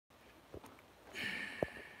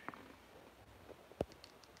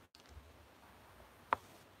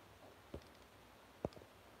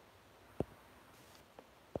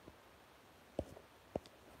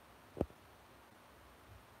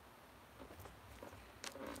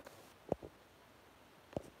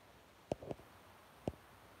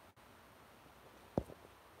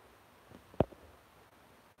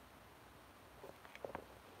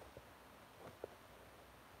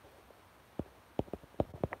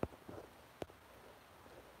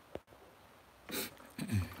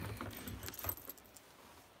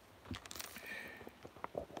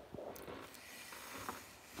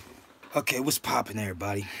Okay, what's poppin',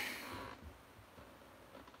 everybody?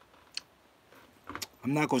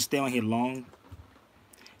 I'm not gonna stay on here long.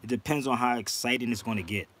 It depends on how exciting it's gonna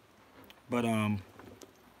get. But I'm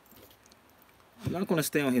not gonna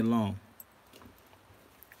stay on here long.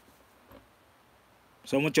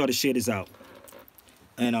 So I want y'all to share this out.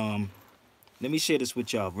 And let me share this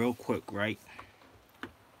with y'all real quick, right?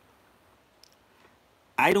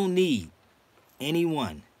 I don't need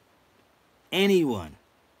anyone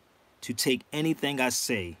to take anything I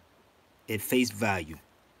say at face value.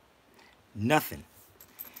 Nothing.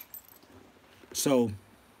 So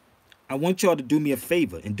I want y'all to do me a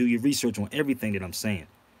favor and do your research on everything that I'm saying.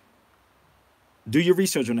 Do your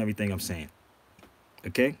research on everything I'm saying.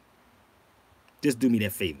 Okay? Just do me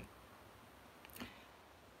that favor.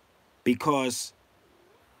 Because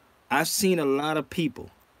I've seen a lot of people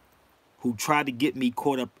who tried to get me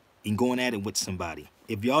caught up in going at it with somebody.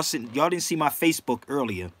 If y'all didn't see my Facebook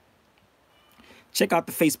earlier, check out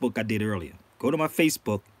the Facebook I did earlier. Go to my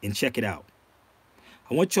Facebook and check it out.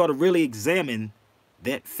 I want y'all to really examine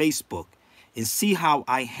that Facebook and see how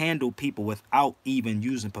I handle people without even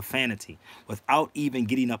using profanity, without even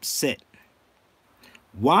getting upset.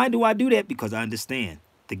 Why do I do that? Because I understand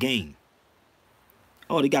the game.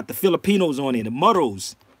 Oh, they got the Filipinos on it, the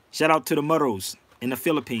Muros. Shout out to the Muros in the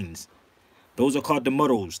Philippines. Those are called the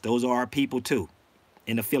Muros. Those are our people too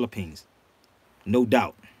in the Philippines. No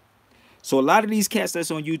doubt. So a lot of these cats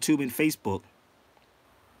that's on YouTube and Facebook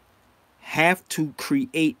have to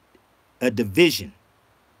create a division.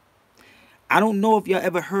 I don't know if y'all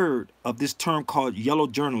ever heard of this term called yellow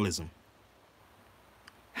journalism.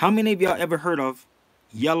 How many of y'all ever heard of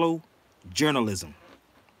yellow journalism?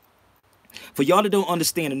 For y'all that don't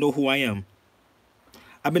understand and know who I am,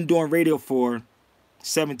 I've been doing radio for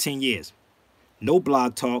 17 years. No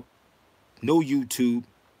blog talk, no YouTube,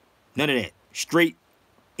 none of that. Straight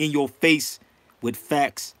in your face with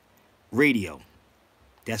facts radio.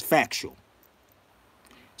 That's factual.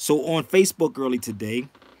 So on Facebook early today,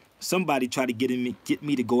 somebody tried to get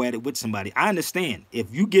me to go at it with somebody. I understand.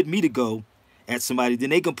 If you get me to go at somebody, then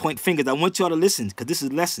they can point fingers. I want y'all to listen because this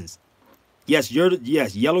is lessons. Yes,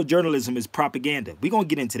 yellow journalism is propaganda. We're going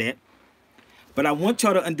to get into that. But I want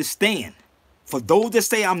y'all to understand, for those that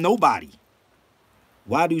say I'm nobody,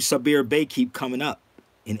 why do Sabir Bey keep coming up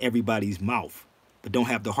in everybody's mouth, but don't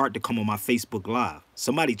have the heart to come on my Facebook Live?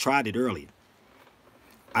 Somebody tried it earlier.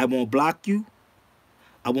 I won't block you.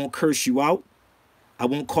 I won't curse you out. I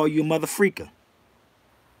won't call you a mother freaker.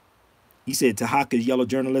 He said Tahaka's yellow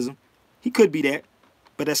journalism. He could be that,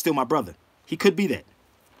 but that's still my brother. He could be that.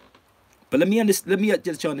 But let me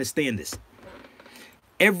just y'all understand this.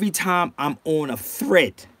 Every time I'm on a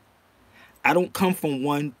thread, I don't come from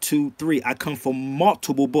 1, 2, 3. I come from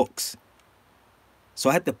multiple books. So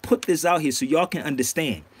I have to put this out here so y'all can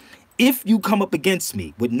understand. If you come up against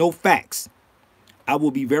me with no facts, I will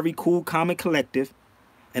be very cool, calm, and collective,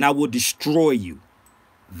 and I will destroy you.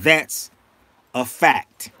 That's a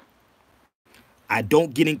fact. I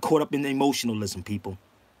don't get caught up in emotionalism, people.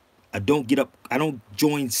 I don't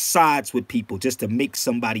join sides with people just to make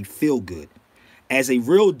somebody feel good. As a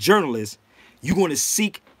real journalist, you're going to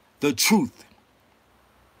seek the truth.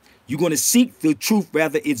 You're going to seek the truth,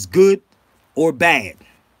 whether it's good or bad.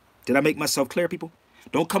 Did I make myself clear, people?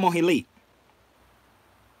 Don't come on here late.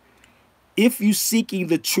 If you're seeking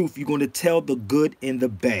the truth, you're going to tell the good and the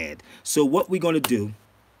bad. So what we're going to do,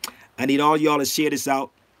 I need all y'all to share this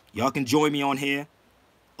out. Y'all can join me on here,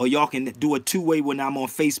 or y'all can do a two-way when I'm on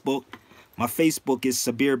Facebook. My Facebook is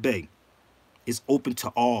Sabir Bey. It's open to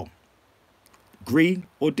all. Agree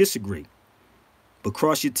or disagree. But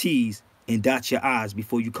cross your T's and dot your I's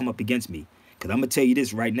before you come up against me. Because I'm going to tell you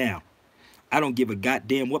this right now. I don't give a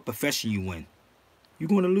goddamn what profession you in. You're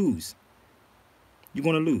going to lose. You're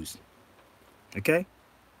going to lose. Okay?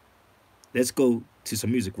 Let's go to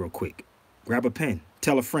some music real quick. Grab a pen.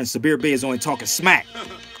 Tell a friend Sabir Bey is only talking smack.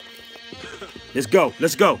 Let's go.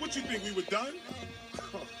 Let's go. What you think we were done?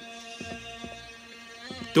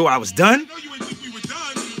 Thought I was done? No, you ain't think we were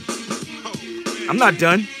done. Oh, I'm not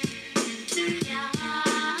done.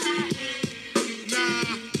 Nah,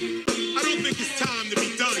 I don't think it's time to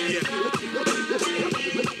be done yet.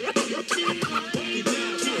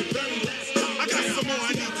 I got some more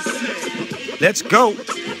I need to say. Let's go. You know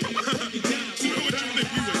what you think we were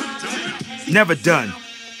done? Never done.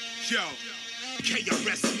 Yo,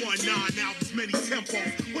 Krs One, 9 albums, many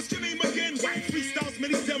tempos. What's your name again? Whack freestyles,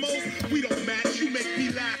 many demos. We don't match, you make me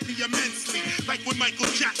laugh immensely. Like when Michael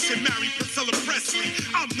Jackson married Priscilla Presley.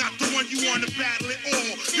 I'm not the one you want to battle at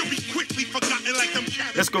all. You'll be quickly forgotten like them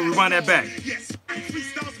cabbages. Let's go rewind that back. Yes,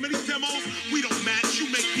 freestyles, many demos. We don't match,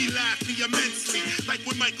 you make me laugh immensely. Like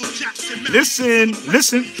when Michael Jackson. Listen.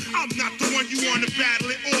 I'm not the one you want to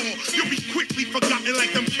battle at all. You'll be quickly forgotten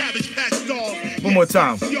like them Cabbage Patch dolls. One more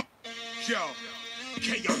time. Yo.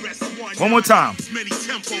 Krs One more time. Many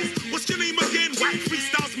tempos. What's your name again? Whack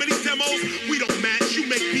freestyles, many demos. We don't match. You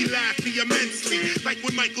make me laugh immensely. Like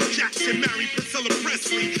when Michael Jackson married Priscilla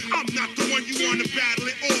Presley. I'm not the one you want to battle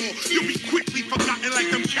at all. You'll be quickly forgotten like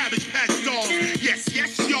them Cabbage Patch dolls. Yes,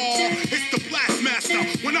 y'all. It's the Blast Master.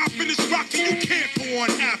 When I finish rocking, you can't go on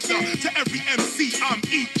after. To every MC, I'm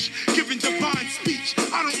each. Giving divine speech.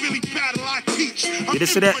 I don't really battle, I teach. Did he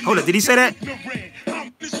say that? Hold on, did he say that?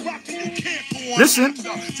 Listen.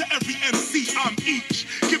 To every MC, I'm each.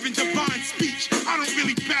 Giving divine speech. I don't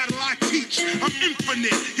really battle, I teach. I'm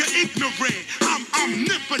infinite, you're ignorant. I'm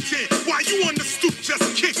omnipotent. Why you on the stoop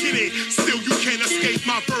just kicking it? Still, you can't escape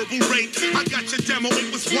my verbal rate. I got your demo,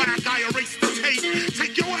 it was whack. I erased the tape.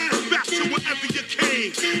 Take your ass back to wherever you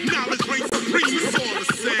came. Knowledge reigns supreme, it's all the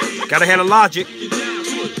same. Gotta have a logic.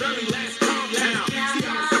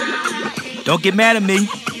 Don't get mad at me.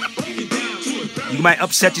 You might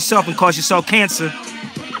upset yourself and cause yourself cancer.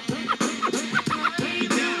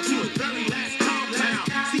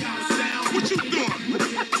 What you thought?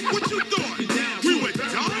 We were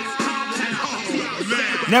done? Oh,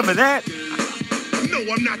 man. Never that. No,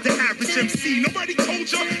 I'm not the average MC. Nobody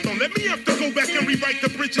told you. Don't let me have to go back and rewrite the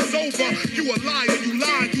bridges over. You a liar, you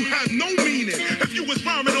lied, you have no meaning. If you was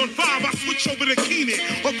rhyming on 5, I switch over to Keenan.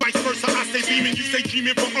 Or vice versa, I say beaming, you say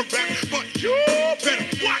dreaming for a rap. But you better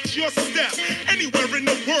watch your step. Anywhere in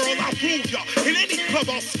the world, I'll rule ya. In any club,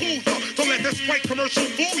 I'll school ya. Don't let this white commercial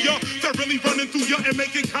fool ya. They're really running through ya and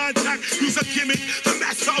making contact. Use a gimmick, the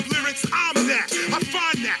master of lyrics, I'm that. I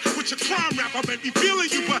find that with your crime rap, I may be feeling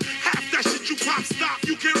you, but half that shit you pop stop,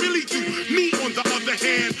 you can't really do. Me, on the other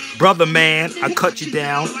hand, brother man, I cut you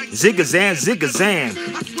down. Zigazan, zigazan.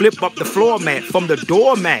 Flip up the floor mat from the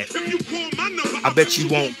doormat. I bet you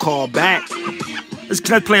won't call back. Let's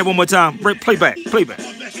play it one more time. Play back.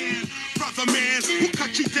 Brother man, who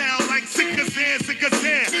cut you down like zigazan,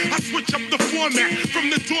 zigazan. I switch up the format from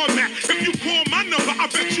the doormat. If you call my number, I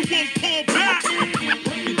bet you won't call back.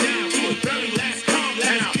 Break it down to a very last calm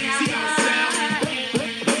down. See how it sound?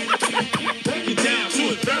 Break it down to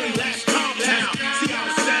a very last calm down. See how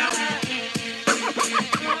it sound?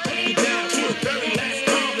 Break it down to a very last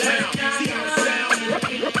calm down. See how it sound?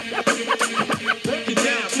 Break it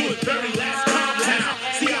down to a very last calm down.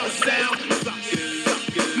 See how it sound?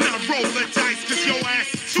 Now roll the dice, cause your ass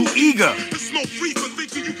is Too eager. the smoke free for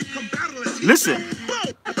thinking you can come battle us. Listen.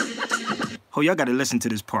 Oh, y'all gotta listen to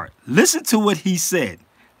this part. Listen to what he said.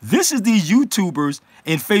 This is these YouTubers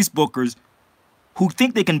and Facebookers who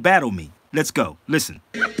think they can battle me. Let's go. Listen.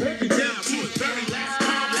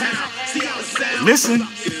 Listen.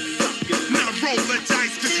 Now roll the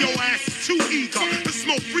dice, cause your ass is too eager. The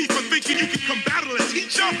smoke free for thinking you can come battle a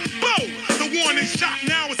teacher. Boom! The warning shot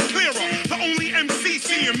now is clearer. The only MC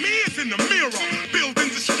seeing me is in the mirror. Building,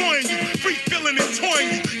 destroying you, free filling and toying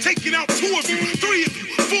you. Taking out 2 of you, 3 of you,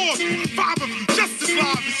 4 of you, 5 of you, just as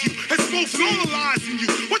live as you. Exposing all the lies in you.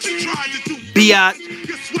 What you tried to do? Biatch.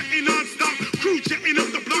 You're sweating non-stop, crew jetting up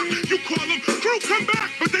the block. You call them, crew come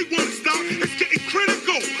back, but they won't stop. It's getting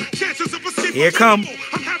critical. Chances of escape. Here come.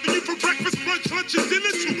 I'm having you for breakfast, brunch, lunch, and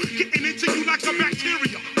dinner too. Getting into you like a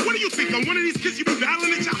bacteria. What do you think? I'm one of these kids you be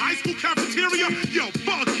battling at your high school cafeteria? Yo,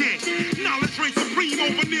 bugging. Knowledge reigns supreme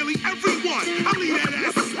over nearly everyone. I leave that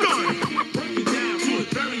ass stunned. Break it down to a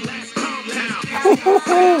very last calm down.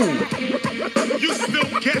 You still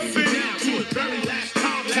guessing? Down to a very last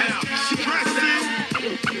calm down. Stressing.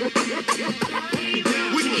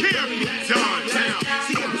 We can't be done.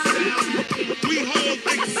 We hold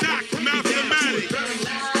exact mathematics.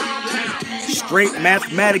 Straight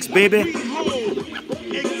mathematics, baby. We hold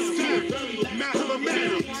exact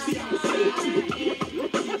mathematics.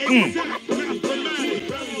 Exact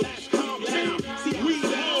mathematics. We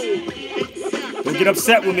hold exact. Don't get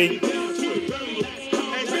upset with me.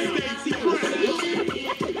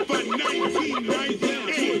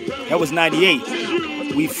 That was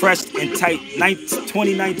 98. We fresh and tight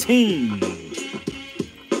 2019.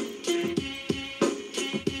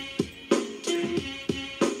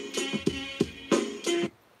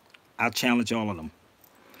 I'll challenge all of them.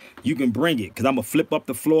 You can bring it, because I'm going to flip up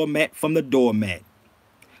the floor mat from the doormat.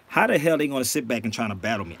 How the hell are they going to sit back and try to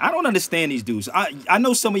battle me? I don't understand these dudes. I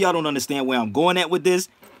know some of y'all don't understand where I'm going at with this,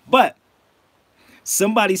 but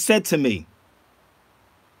somebody said to me,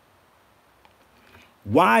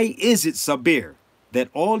 why is it, Sabir, that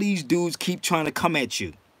all these dudes keep trying to come at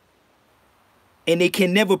you and they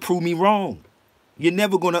can never prove me wrong? You're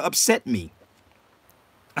never going to upset me.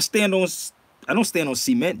 I don't stand on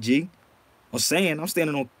cement, G. or sand. I'm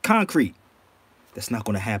standing on concrete. That's not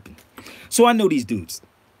going to happen. So I know these dudes.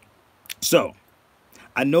 So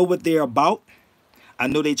I know what they're about. I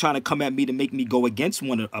know they're trying to come at me to make me go against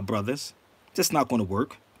one of our brothers. That's not going to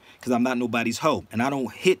work because I'm not nobody's hoe. And I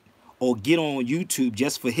don't hit or get on YouTube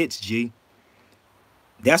just for hits, G.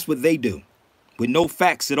 That's what they do with no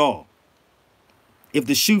facts at all. If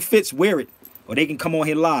the shoe fits, wear it. Or they can come on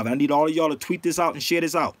here live. I need all of y'all to tweet this out and share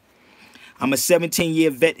this out. I'm a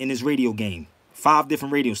 17-year vet in this radio game. 5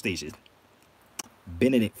 different radio stations.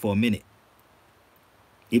 Been in it for a minute.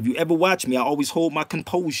 If you ever watch me, I always hold my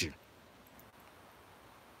composure.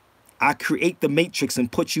 I create the matrix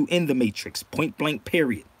and put you in the matrix. Point blank,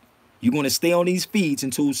 period. You're going to stay on these feeds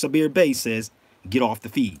until Sabir Bey says, get off the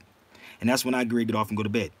feed. And that's when I agree to get off and go to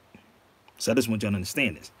bed. So I just want y'all to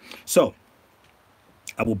understand this. So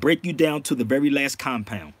I will break you down to the very last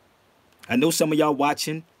compound. I know some of y'all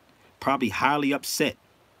watching probably highly upset.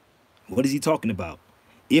 What is he talking about?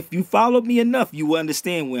 If you follow me enough, you will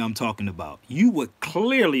understand what I'm talking about. You would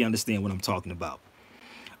clearly understand what I'm talking about.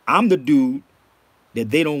 I'm the dude that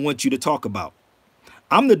they don't want you to talk about.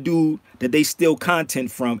 I'm the dude that they steal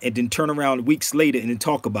content from and then turn around weeks later and then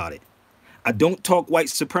talk about it. I don't talk white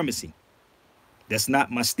supremacy. That's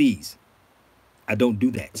not my steez. I don't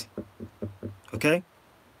do that. Okay?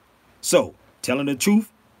 So, telling the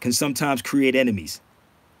truth can sometimes create enemies.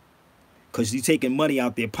 Because you're taking money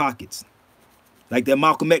out their pockets. Like that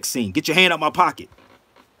Malcolm X scene. Get your hand out my pocket.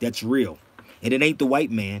 That's real. And it ain't the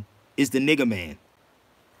white man. It's the nigger man.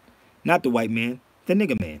 Not the white man. The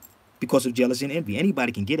nigger man. Because of jealousy and envy.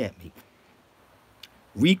 Anybody can get at me.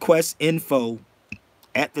 Request info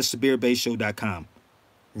at thesabirbey.show.com.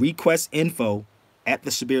 Request info at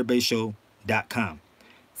thesabirbey.show.com.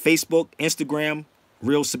 Facebook, Instagram,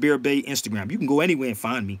 Real Sabir Bey Instagram. You can go anywhere and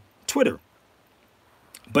find me. Twitter.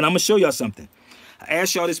 But I'm going to show y'all something. I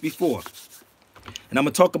asked y'all this before. And I'm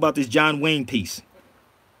going to talk about this John Wayne piece.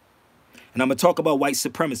 And I'm going to talk about white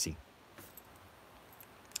supremacy.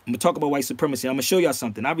 I'm going to talk about white supremacy. I'm going to show y'all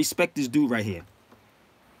something. I respect this dude right here.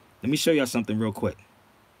 Let me show y'all something real quick.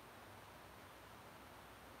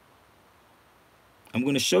 I'm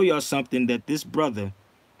going to show y'all something that this brother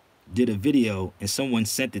did a video and someone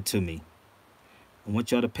sent it to me. I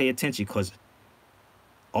want y'all to pay attention because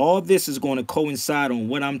all this is going to coincide on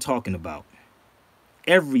what I'm talking about.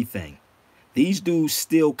 Everything. These dudes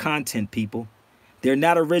steal content, people. They're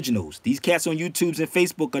not originals. These cats on YouTube and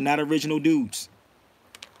Facebook are not original dudes.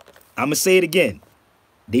 I'm going to say it again.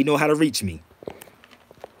 They know how to reach me.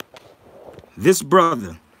 This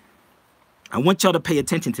brother, I want y'all to pay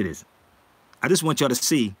attention to this. I just want y'all to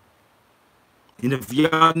see. And if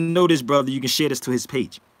y'all know this brother, you can share this to his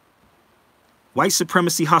page. White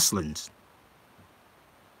supremacy hustlings.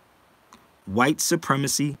 White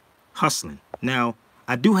supremacy hustling. Now,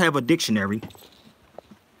 I do have a dictionary.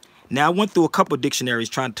 Now, I went through a couple of dictionaries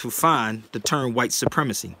trying to find the term white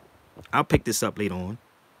supremacy. I'll pick this up later on.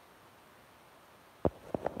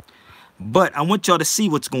 But I want y'all to see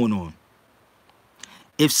what's going on.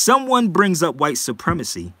 If someone brings up white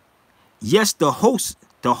supremacy, yes, the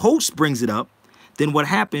host brings it up, then what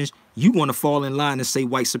happens, you want to fall in line and say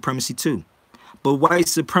white supremacy too. But white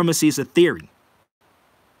supremacy is a theory.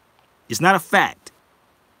 It's not a fact.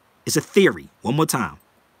 It's a theory. One more time.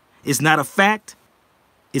 It's not a fact.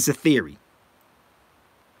 It's a theory.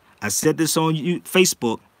 I said this on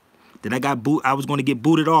Facebook that I was going to get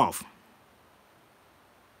booted off.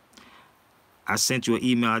 I sent you an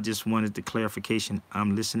email. I just wanted the clarification.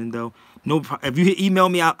 I'm listening though. No, if you email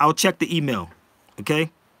me, I'll check the email.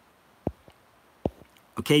 Okay.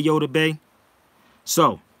 Okay, Yoda Bay.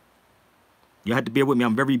 So you have to bear with me.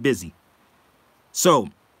 I'm very busy. So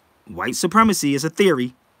white supremacy is a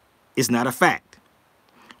theory. It's not a fact.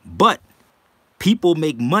 But people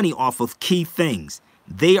make money off of key things.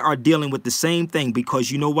 They are dealing with the same thing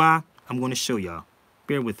because you know why? I'm going to show y'all.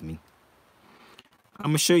 Bear with me. I'm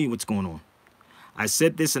going to show you what's going on. I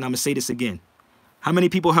said this and I'm going to say this again. How many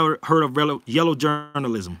people heard of yellow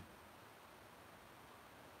journalism?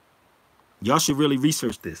 Y'all should really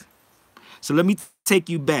research this. So let me take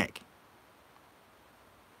you back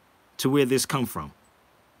to where this come from.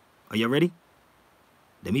 Are y'all ready?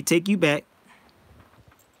 Let me take you back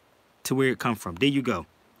to where it come from. There you go.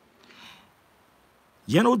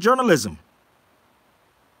 Yellow journalism,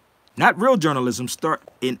 not real journalism, start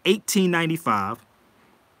in 1895,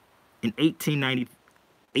 in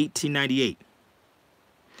 1898.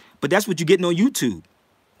 But that's what you're getting on YouTube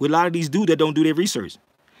with a lot of these dudes that don't do their research.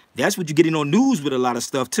 That's what you're getting on news with a lot of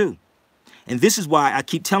stuff too. And this is why I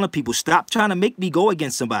keep telling people, stop trying to make me go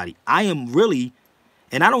against somebody. I am really,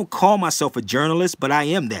 and I don't call myself a journalist, but I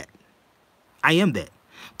am that. I am that.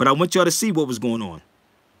 But I want y'all to see what was going on.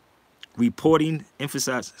 Reporting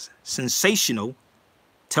emphasizes sensational.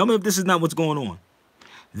 Tell me if this is not what's going on.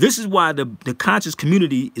 This is why the conscious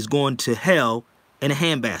community is going to hell in a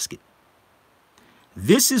handbasket.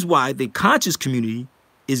 This is why the conscious community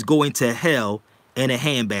is going to hell in a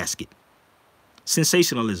handbasket.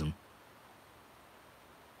 Sensationalism.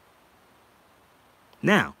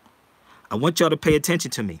 Now, I want y'all to pay attention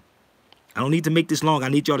to me. I don't need to make this long. I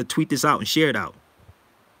need y'all to tweet this out and share it out.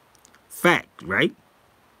 Fact, right?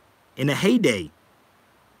 In the heyday,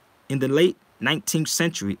 in the late 19th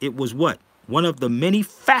century, it was what? One of the many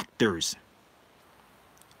factors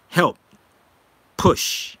help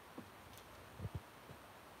push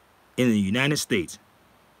in the United States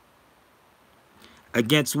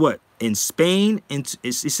against what? In Spain,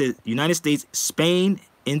 it said United States, Spain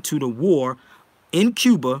into the war in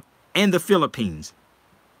Cuba and the Philippines.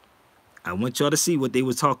 I want y'all to see what they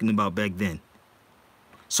were talking about back then.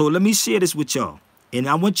 So let me share this with y'all. And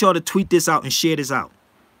I want y'all to tweet this out and share this out.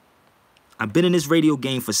 I've been in this radio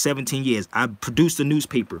game for 17 years. I produced a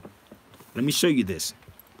newspaper. Let me show you this.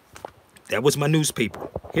 That was my newspaper.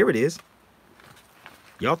 Here it is.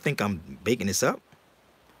 Y'all think I'm making this up?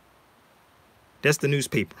 That's the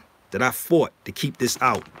newspaper that I fought to keep this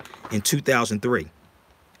out in 2003.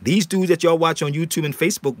 These dudes that y'all watch on YouTube and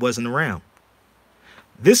Facebook wasn't around.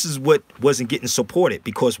 This is what wasn't getting supported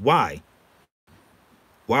because why?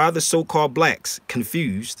 Why are the so-called blacks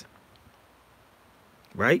confused,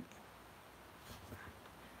 right,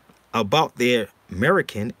 about their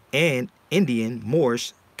American and Indian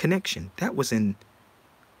Moorish connection? That was in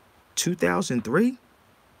 2003.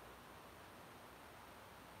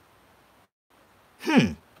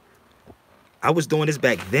 I was doing this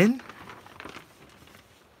back then.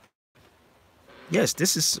 Yes,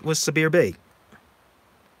 was Sabir Bey.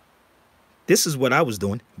 This is what I was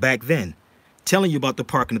doing back then. Telling you about the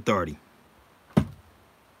parking authority.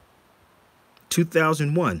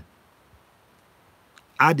 2001.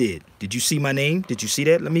 I did. Did you see my name? Did you see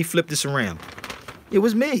that? Let me flip this around. It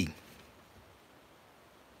was me.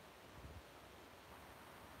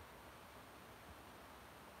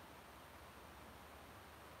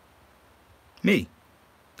 Me.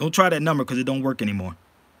 Don't try that number because it don't work anymore.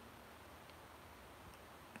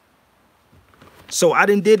 So I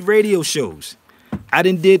did radio shows. I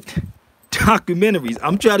did documentaries.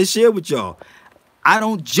 I'm trying to share with y'all. I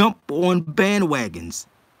don't jump on bandwagons.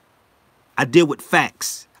 I deal with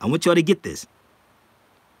facts. I want y'all to get this.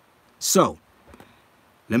 So,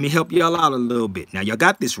 let me help y'all out a little bit. Now, y'all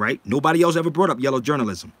got this, right? Nobody else ever brought up yellow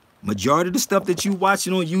journalism. Majority of the stuff that you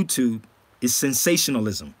watching on YouTube is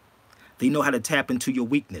sensationalism. They know how to tap into your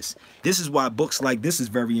weakness. This is why books like this is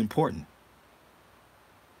very important.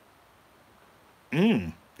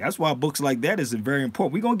 That's why books like that is very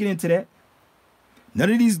important. We're going to get into that. None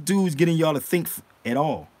of these dudes getting y'all to think at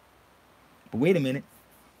all. But wait a minute.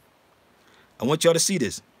 I want y'all to see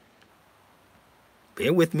this.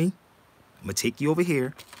 Bear with me. I'm going to take you over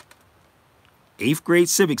here. 8th grade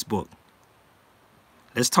civics book.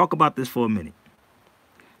 Let's talk about this for a minute.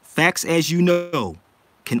 Facts, as you know,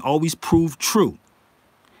 can always prove true.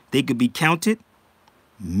 They could be counted,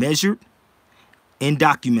 measured, and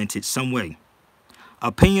documented some way.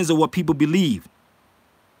 Opinions are what people believe.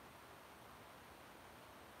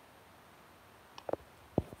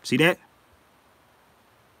 See that?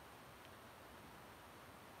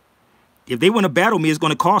 If they want to battle me, it's going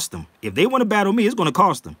to cost them. If they want to battle me, it's going to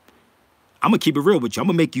cost them. I'm going to keep it real with you. I'm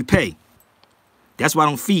going to make you pay. That's why I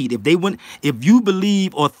don't feed. If you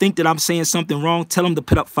believe or think that I'm saying something wrong, tell them to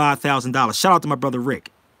put up $5,000. Shout out to my brother Rick.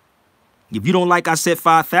 If you don't like I said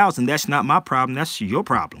 5,000, that's not my problem. That's your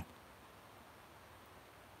problem.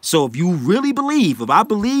 So if you really believe, if I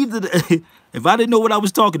believed that, if I didn't know what I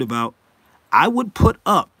was talking about, I would put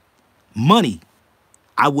up money.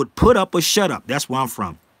 I would put up or shut up. That's where I'm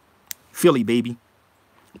from. Philly, baby.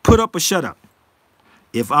 Put up or shut up.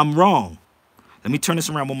 If I'm wrong, let me turn this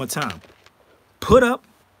around one more time. Put up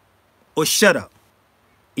or shut up.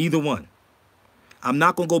 Either one. I'm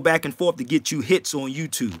not going to go back and forth to get you hits on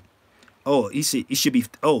YouTube. Oh, it should be,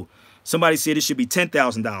 oh, somebody said it should be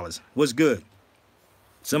 $10,000. What's good?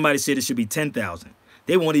 Somebody said it should be $10,000.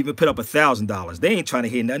 They won't even put up $1,000. They ain't trying to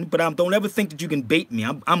hear nothing, but don't ever think that you can bait me.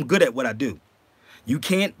 I'm good at what I do. You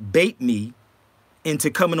can't bait me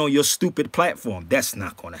into coming on your stupid platform. That's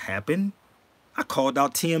not going to happen. I called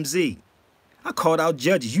out TMZ. I called out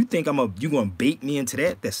judges. You think you going to bait me into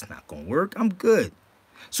that? That's not going to work. I'm good.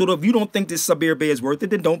 So if you don't think this Sabir Bey is worth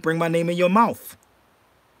it, then don't bring my name in your mouth.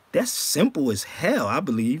 That's simple as hell, I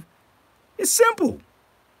believe. It's simple.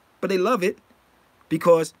 But they love it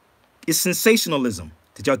because it's sensationalism.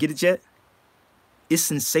 Did y'all get it yet? It's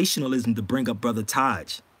sensationalism to bring up Brother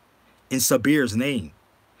Taj in Sabir's name.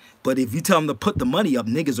 But if you tell them to put the money up,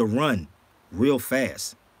 niggas will run real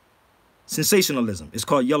fast. Sensationalism. It's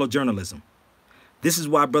called yellow journalism. This is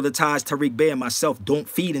why Brother Taj, Tariq Bey, and myself don't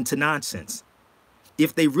feed into nonsense.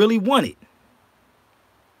 If they really want it,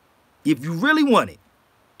 if you really want it,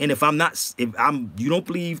 and if you don't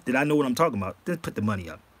believe that I know what I'm talking about, then put the money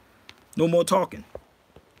up. No more talking.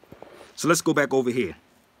 So let's go back over here.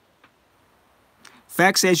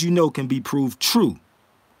 Facts, as you know, can be proved true.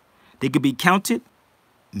 They can be counted,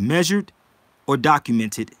 measured, or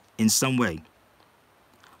documented in some way.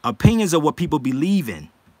 Opinions are what people believe in.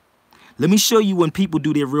 Let me show you when people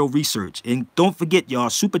do their real research. And don't forget, y'all,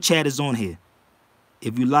 Super Chat is on here.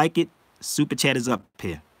 If you like it, Super Chat is up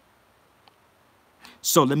here.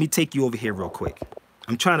 So let me take you over here real quick.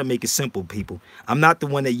 I'm trying to make it simple, people. I'm not the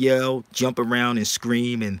one that yell, jump around, and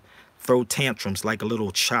scream and throw tantrums like a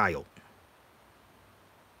little child.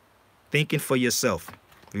 Thinking for yourself.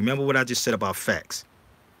 Remember what I just said about facts.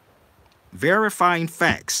 Verifying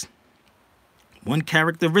facts. One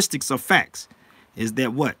characteristics of facts is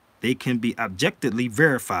that what? They can be objectively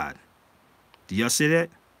verified. Do y'all see that?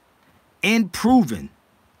 And proven.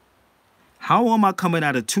 How am I coming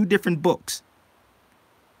out of two different books?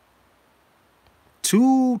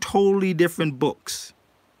 Two totally different books.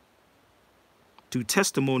 Through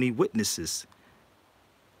testimony, witnesses.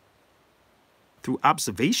 Through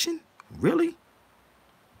observation? Really?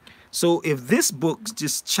 So if this book,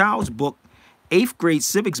 just child's book, 8th grade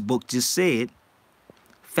civics book just said,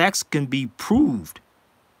 facts can be proved.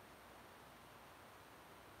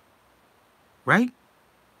 Right?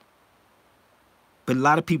 But a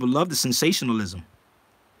lot of people love the sensationalism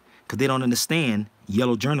because they don't understand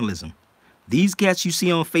yellow journalism. These cats you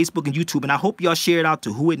see on Facebook and YouTube, and I hope y'all share it out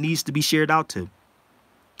to who it needs to be shared out to.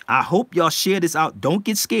 I hope y'all share this out. Don't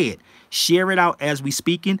get scared. Share it out as we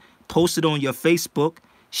speaking. Post it on your Facebook.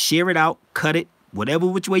 Share it out. Cut it. Whatever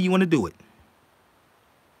which way you want to do it.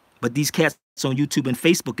 But these cats on YouTube and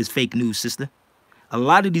Facebook is fake news, sister. A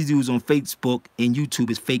lot of these dudes on Facebook and YouTube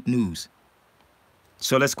is fake news.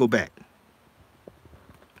 So let's go back.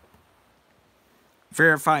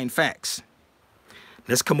 Verifying facts.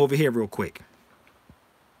 Let's come over here real quick.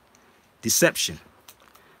 Deception.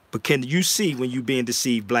 But can you see when you're being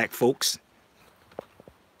deceived, black folks?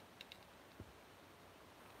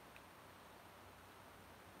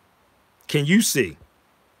 Can you see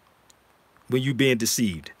when you're being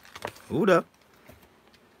deceived? Hold up.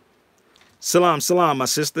 Salam, salam, my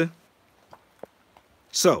sister.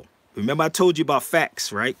 So, remember I told you about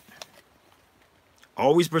facts, right?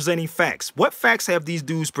 Always presenting facts. What facts have these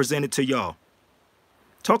dudes presented to y'all?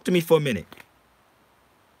 Talk to me for a minute.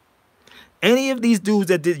 Any of these dudes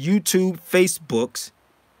that did YouTube, Facebooks,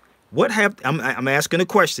 what have, I'm asking a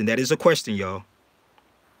question. That is a question, y'all.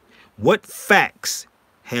 What facts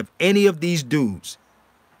have any of these dudes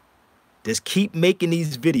that keep making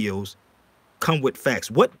these videos come with facts?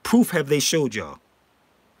 What proof have they showed y'all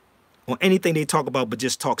on anything they talk about but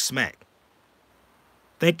just talk smack?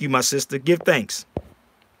 Thank you, my sister. Give thanks.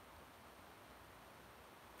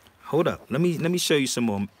 Hold up. Let me show you some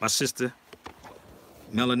more, my sister.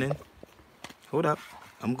 Melanin. Hold up.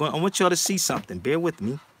 I want y'all to see something. Bear with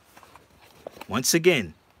me. Once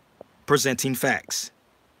again, presenting facts.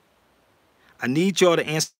 I need y'all to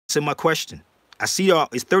answer my question. I see y'all.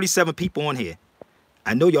 It's 37 people on here.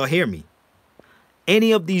 I know y'all hear me.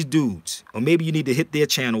 Any of these dudes, or maybe you need to hit their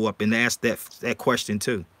channel up and ask that question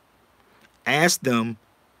too. Ask them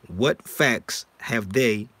what facts have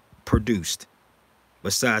they produced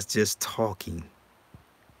besides just talking.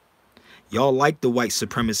 Y'all like the white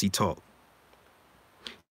supremacy talk.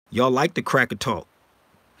 Y'all like the cracker talk,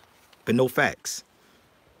 but no facts.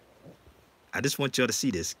 I just want y'all to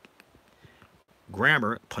see this.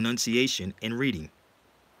 Grammar, pronunciation, and reading.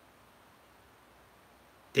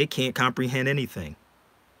 They can't comprehend anything.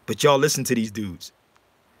 But y'all listen to these dudes.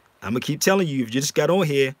 I'm going to keep telling you, if you just got on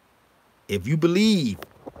here, if you believe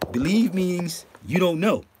means you don't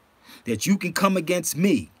know, that you can come against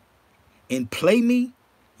me and play me,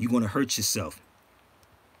 you're going to hurt yourself.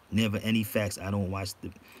 Never any facts. I don't watch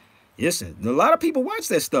the... Listen, a lot of people watch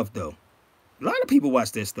that stuff, though. A lot of people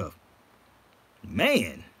watch that stuff.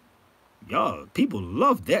 Man, y'all, people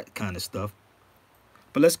love that kind of stuff.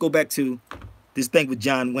 But let's go back to this thing with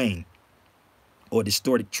John Wayne. Or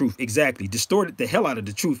distorted truth. Exactly. Distorted the hell out of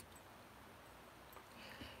the truth.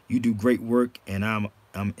 You do great work, and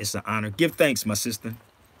it's an honor. Give thanks, my sister.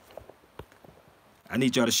 I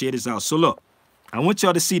need y'all to share this out. So look, I want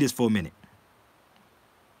y'all to see this for a minute.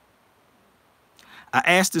 I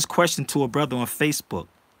asked this question to a brother on Facebook.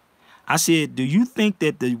 I said, do you think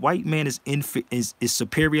that the white man is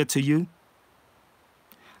superior to you?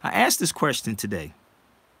 I asked this question today.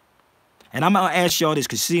 And I'm going to ask y'all this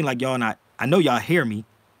because it seems like y'all not, I know y'all hear me,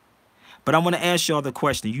 but I want to ask y'all the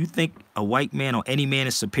question. You think a white man or any man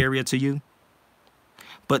is superior to you?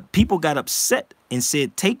 But people got upset and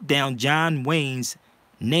said, take down John Wayne's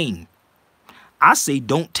name. I say,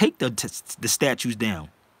 don't take the statues down.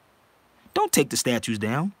 Don't take the statues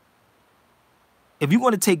down. If you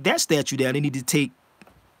want to take that statue down, they need to take,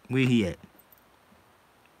 where he at?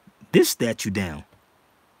 This statue down.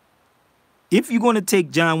 If you're going to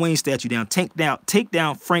take John Wayne's statue down, take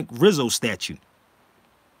down Frank Rizzo's statue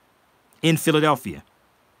in Philadelphia.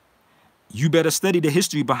 You better study the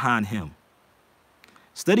history behind him.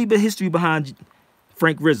 Study the history behind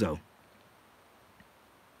Frank Rizzo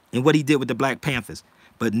and what he did with the Black Panthers.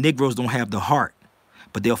 But Negroes don't have the heart.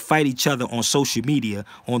 But they'll fight each other on social media,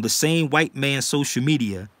 on the same white man's social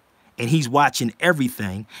media, and he's watching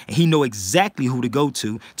everything, and he know exactly who to go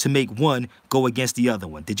to make one go against the other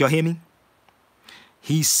one. Did y'all hear me?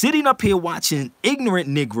 He's sitting up here watching ignorant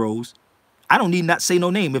Negroes. I don't need not say no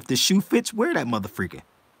name. If the shoe fits, wear that motherfreaker.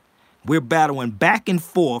 We're battling back and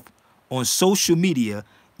forth on social media,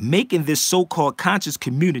 making this so-called conscious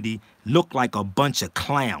community look like a bunch of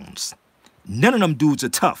clowns. None of them dudes are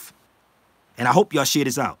tough. And I hope y'all share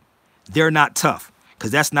this out. They're not tough,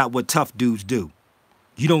 because that's not what tough dudes do.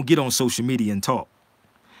 You don't get on social media and talk.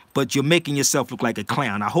 But you're making yourself look like a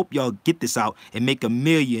clown. I hope y'all get this out and make a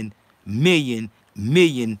million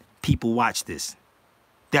people watch this.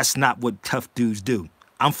 That's not what tough dudes do.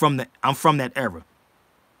 I'm from that era.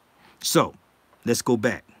 So, let's go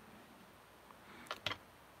back.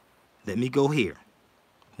 Let me go here.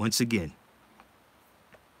 Once again.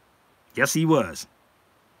 Yes, he was.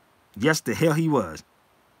 Yes, the hell he was.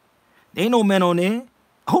 There ain't no men on there.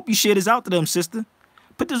 I hope you share this out to them, sister.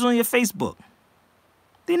 Put this on your Facebook.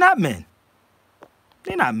 They're not men.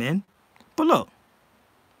 They're not men. But look.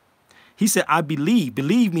 He said, I believe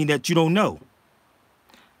me that you don't know.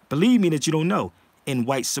 Believe me that you don't know. In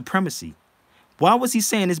white supremacy. Why was he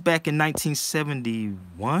saying this back in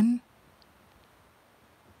 1971?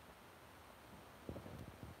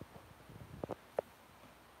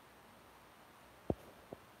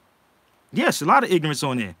 Yes, a lot of ignorance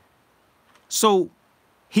on there. So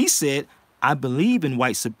he said, I believe in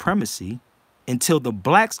white supremacy until the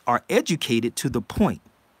blacks are educated to the point.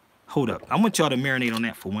 Hold up. I want y'all to marinate on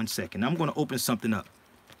that for 1 second. I'm going to open something up.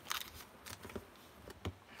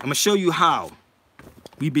 I'm going to show you how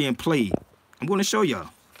we being played. I'm going to show y'all.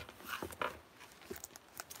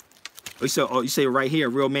 Oh, you say right here,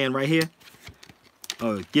 real man right here?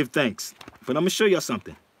 Give thanks. But I'm going to show y'all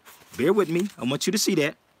something. Bear with me. I want you to see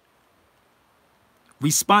that.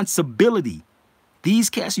 Responsibility. These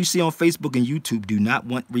cats you see on Facebook and YouTube do not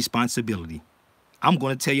want responsibility. I'm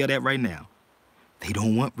going to tell you that right now. They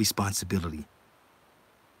don't want responsibility.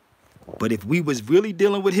 But if we was really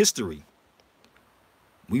dealing with history,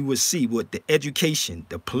 we would see what the education,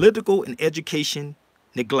 the political and education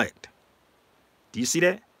neglect. Do you see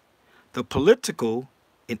that? The political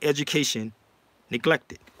and education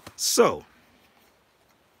neglected. So,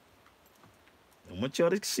 I want y'all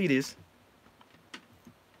to see this.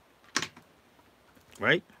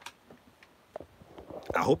 Right?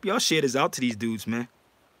 I hope y'all share this out to these dudes, man.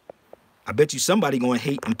 I bet you somebody gonna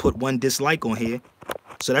hate and put one dislike on here.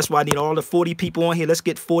 So that's why I need all the 40 people on here. Let's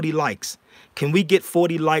get 40 likes. Can we get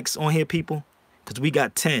 40 likes on here, people? Because we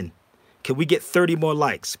got 10. Can we get 30 more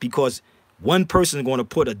likes? Because one person is gonna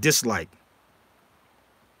put a dislike.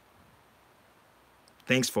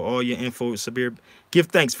 Thanks for all your info, Sabir. Give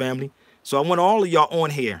thanks, family. So I want all of y'all on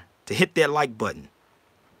here to hit that like button.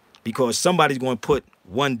 Because somebody's going to put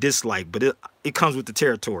one dislike, but it comes with the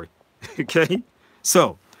territory. Okay?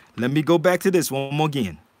 So, let me go back to this one more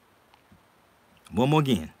again. One more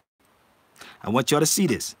again. I want y'all to see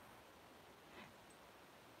this.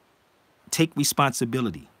 Take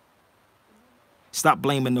responsibility. Stop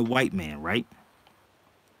blaming the white man, right?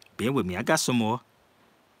 Bear with me. I got some more.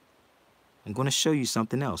 I'm going to show you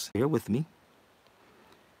something else. Bear with me.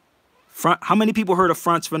 How many people heard of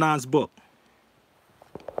Frantz Fanon's book?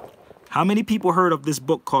 How many people heard of this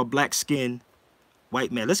book called Black Skin,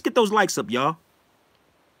 White Man? Let's get those likes up, y'all.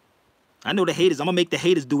 I know the haters. I'm going to make the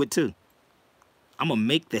haters do it too. I'm going to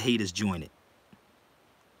make the haters join it.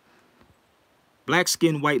 Black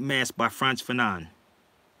Skin, White Mask by Frantz Fanon.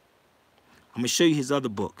 I'm going to show you his other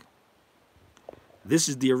book. This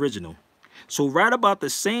is the original. So right about the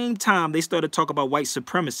same time they started talking about white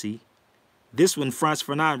supremacy, this one, Frantz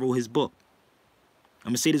Fanon wrote his book. I'm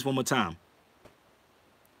going to say this one more time.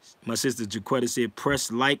 My sister Jaquetta said,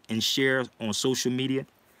 press like and share on social media.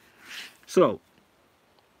 So,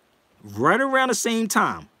 right around the same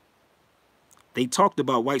time, they talked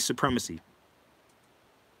about white supremacy.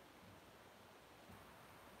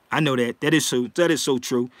 I know that. That is so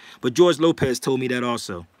true. But George Lopez told me that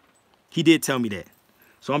also. He did tell me that.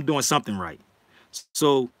 So I'm doing something right.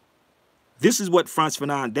 So this is what Frantz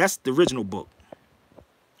Fanon, that's the original book.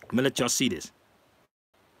 I'm going to let y'all see this.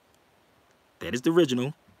 That is the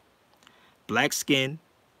original. Black skin,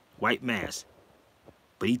 white mask.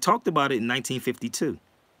 But he talked about it in 1952.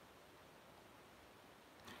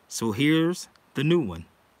 So here's the new one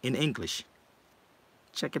in English.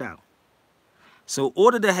 Check it out. So in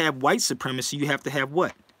order to have white supremacy, you have to have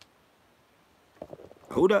what?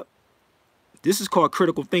 Hold up. This is called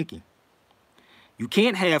critical thinking. You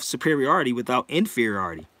can't have superiority without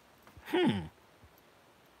inferiority.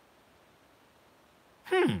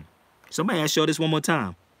 Somebody ask y'all this one more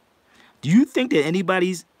time. Do you think that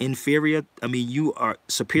anybody's inferior? I mean, you are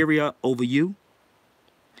superior over you?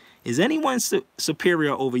 Is anyone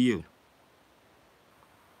superior over you?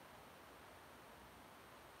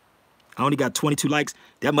 I only got 22 likes.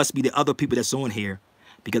 That must be the other people that's on here,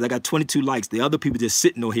 because I got 22 likes. The other people just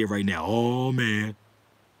sitting on here right now. Oh, man.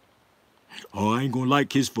 Oh, I ain't going to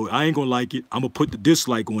like his voice. I ain't going to like it. I'm going to put the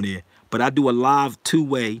dislike on there. But I do a live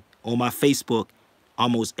two-way on my Facebook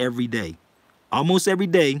almost every day. Almost every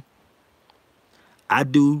day, I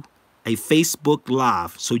do a Facebook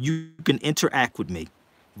Live so you can interact with me.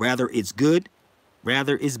 Rather it's good,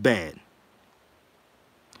 rather it's bad.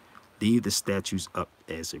 Leave the statues up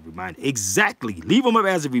as a reminder. Exactly. Leave them up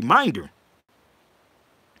as a reminder.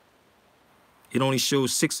 It only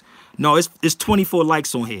shows 6. No, it's 24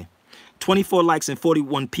 likes on here. 24 likes and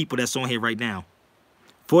 41 people that's on here right now.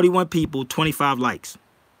 41 people, 25 likes.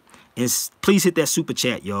 And please hit that super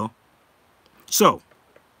chat, y'all. So,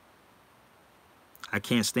 I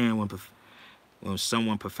can't stand when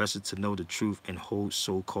someone professes to know the truth and holds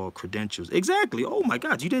so-called credentials. Exactly. Oh, my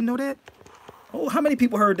God. You didn't know that? Oh, how many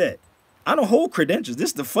people heard that? I don't hold credentials.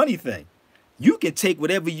 This is the funny thing. You can take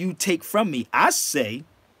whatever you take from me. I say,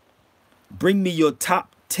 bring me your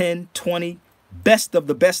top 10, 20, best of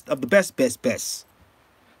the best of the best, best.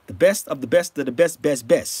 The best of the best of the best,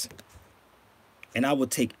 best. And I will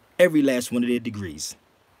take every last one of their degrees.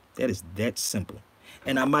 That is that simple.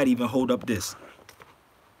 And I might even hold up this.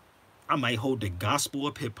 I might hold the gospel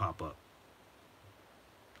of hip-hop up.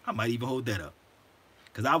 I might even hold that up.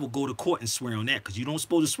 Because I will go to court and swear on that. Because you don't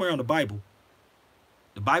supposed to swear on the Bible.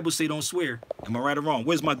 The Bible say don't swear. Am I right or wrong?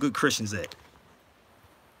 Where's my good Christians at?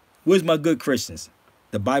 Where's my good Christians?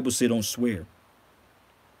 The Bible say don't swear.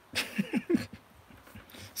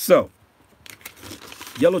 So,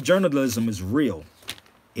 yellow journalism is real.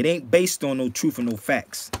 It ain't based on no truth or no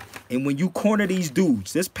facts. And when you corner these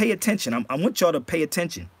dudes, just pay attention. I want y'all to pay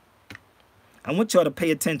attention. I want y'all to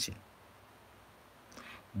pay attention.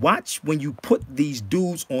 Watch when you put these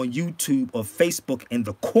dudes on YouTube or Facebook in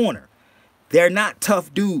the corner. They're not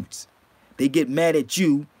tough dudes. They get mad at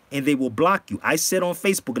you and they will block you. I said on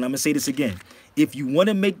Facebook, and I'm going to say this again. If you want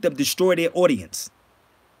to make them destroy their audience,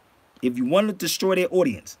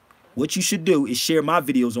 what you should do is share my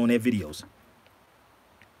videos on their videos.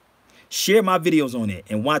 Share my videos on it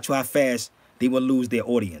and watch how fast they will lose their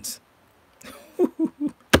audience.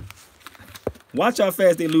 Watch how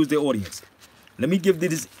fast they lose their audience. Let me give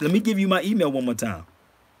you my email one more time.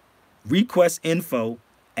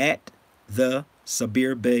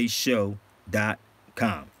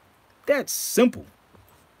 requestinfo@thesabirbeyshow.com. That's simple.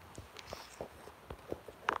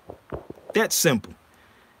 That's simple.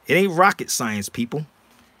 It ain't rocket science, people.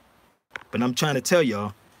 But I'm trying to tell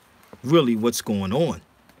y'all really what's going on.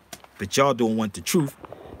 But y'all don't want the truth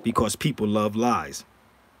because people love lies.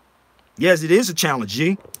 Yes, it is a challenge,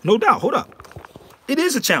 G. No doubt. Hold up. It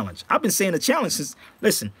is a challenge. I've been saying a challenge since,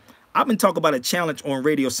 listen, I've been talking about a challenge on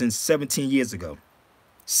radio since 17 years ago.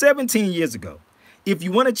 17 years ago. If you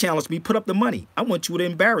want to challenge me, put up the money. I want you to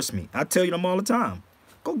embarrass me. I tell you them all the time.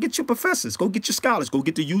 Go get your professors. Go get your scholars. Go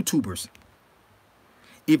get the YouTubers.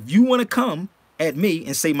 If you want to come at me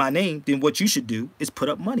and say my name, then what you should do is put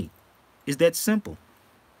up money. It's that simple.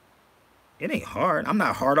 It ain't hard. I'm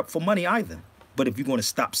not hard up for money either. But if you're going to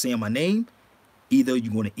stop saying my name, either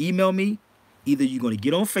you're going to email me, either you're going to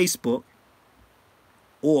get on Facebook,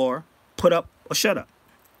 or put up or shut up.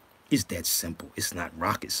 It's that simple. It's not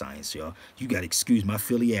rocket science, y'all. You got to excuse my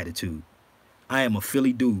Philly attitude. I am a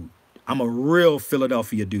Philly dude. I'm a real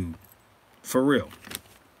Philadelphia dude. For real.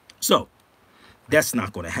 So, that's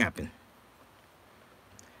not going to happen.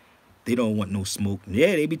 They don't want no smoke.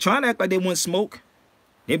 Yeah, they be trying to act like they want smoke.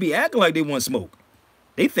 They be acting like they want smoke.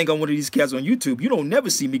 They think I'm one of these cats on YouTube. You don't never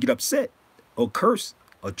see me get upset or curse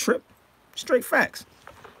or trip. Straight facts.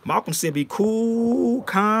 Malcolm said, be cool,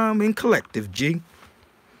 calm, and collective, G.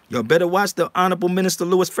 Y'all better watch the Honorable Minister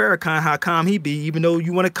Louis Farrakhan, how calm he be, even though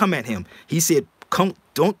you want to come at him. He said, come,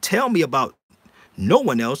 don't tell me about no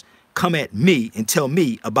one else. Come at me and tell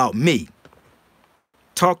me about me.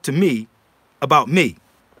 Talk to me about me.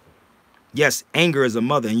 Yes, anger is a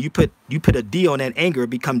mother, and you put a D on that anger, it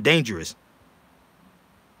become dangerous.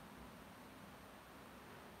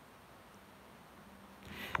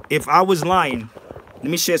 If I was lying, let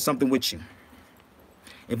me share something with you.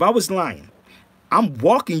 If I was lying, I'm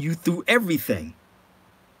walking you through everything.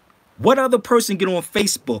 What other person get on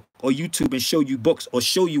Facebook or YouTube and show you books or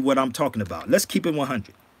show you what I'm talking about? Let's keep it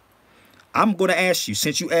 100. I'm going to ask you,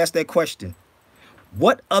 since you asked that question,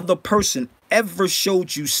 what other person ever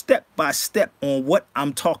showed you step by step on what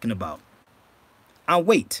I'm talking about? I'll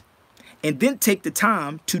wait and then take the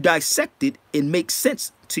time to dissect it and make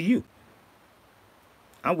sense to you.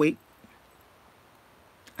 I'll wait.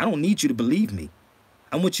 I don't need you to believe me.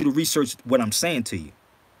 I want you to research what I'm saying to you.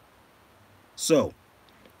 So,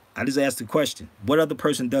 I just asked the question, what other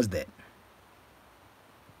person does that?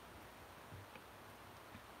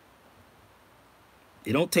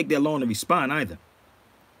 It don't take that long to respond either.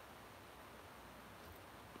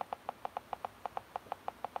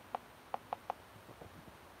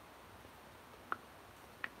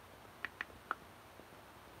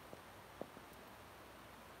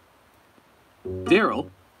 Daryl.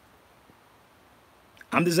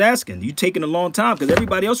 I'm just asking. You taking a long time because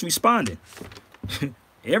everybody else responding.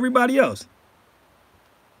 Everybody else.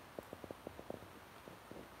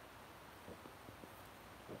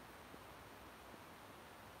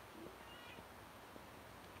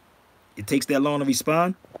 It takes that long to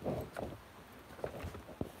respond.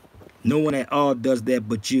 No one at all does that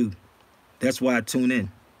but you. That's why I tune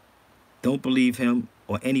in. Don't believe him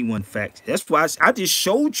or anyone facts. That's why I just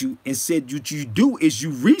showed you and said what you do is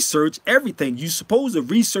you research everything. You're supposed to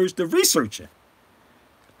research the researcher.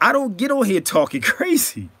 I don't get on here talking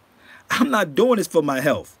crazy. I'm not doing this for my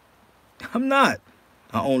health. I'm not.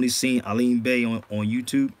 I only seen Alim Bey on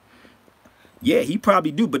YouTube. Yeah, he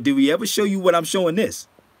probably do, but did we ever show you what I'm showing this?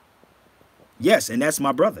 Yes, and that's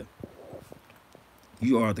my brother.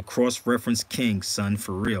 You are the cross-reference king, son,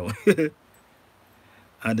 for real.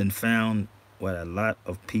 I done found what a lot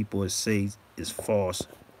of people say is false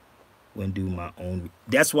when do my own.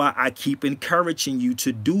 That's why I keep encouraging you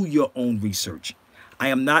to do your own research. I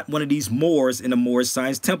am not one of these Moors in the Moor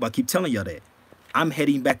Science Temple. I keep telling y'all that. I'm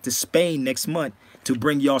heading back to Spain next month to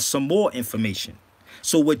bring y'all some more information.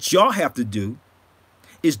 So what y'all have to do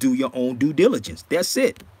is do your own due diligence. That's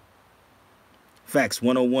it. Facts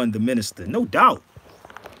 101, the minister. No doubt.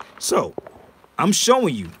 So, I'm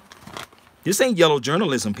showing you. This ain't yellow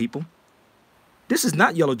journalism, people. This is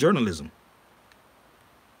not yellow journalism.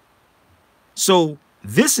 So,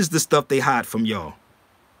 this is the stuff they hide from y'all.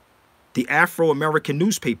 The Afro-American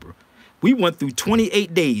newspaper. We went through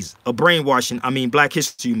 28 days of brainwashing, Black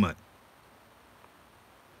History Month.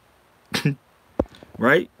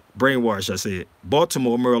 Right? Brainwash, I said.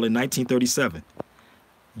 Baltimore, Maryland, 1937.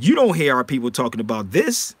 You don't hear our people talking about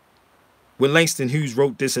this. When Langston Hughes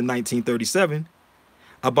wrote this in 1937,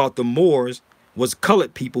 about the Moors was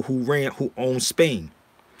colored people who owned Spain.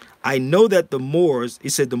 I know that the Moors, he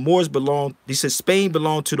said Spain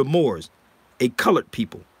belonged to the Moors, a colored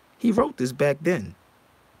people. He wrote this back then.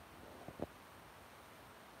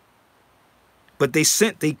 But they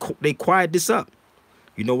quiet this up.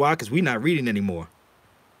 You know why? Because we're not reading anymore.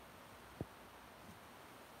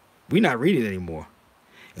 We're not reading anymore.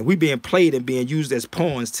 And we being played and being used as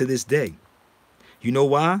pawns to this day. You know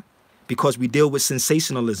why? Because we deal with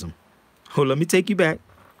sensationalism. Oh, let me take you back.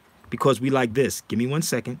 Because we like this. Give me 1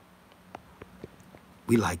 second.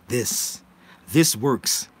 We like this. This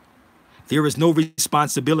works. There is no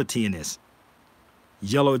responsibility in this.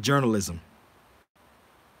 Yellow journalism.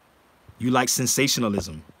 You like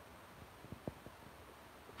sensationalism.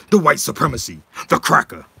 The white supremacy. The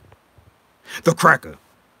cracker. The cracker.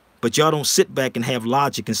 But y'all don't sit back and have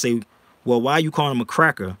logic and say, well, why are you calling him a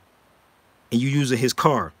cracker and you using his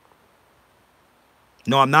car?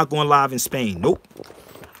 No, I'm not going live in Spain. Nope.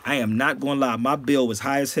 I am not going live. My bill was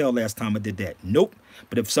high as hell last time I did that. Nope.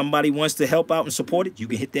 But if somebody wants to help out and support it, you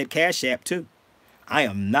can hit that Cash App too. I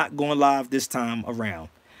am not going live this time around.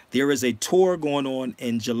 There is a tour going on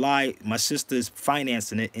in July. My sister is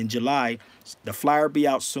financing it in July. The flyer will be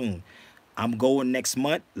out soon. I'm going next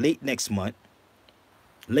month, late next month,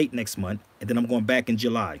 and then I'm going back in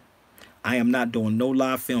July. I am not doing no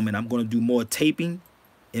live filming. I'm going to do more taping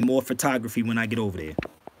and more photography when I get over there.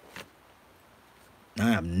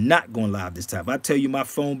 I am not going live this time. If I tell you my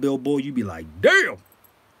phone bill, boy, you be like, damn,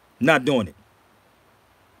 not doing it.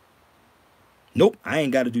 Nope, I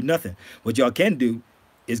ain't got to do nothing. What y'all can do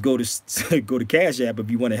is go to go to Cash App if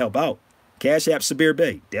you want to help out. Cash App Sabir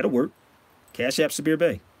Bey. That'll work. Cash App Sabir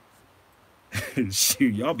Bey.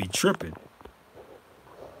 Shoot, y'all be tripping.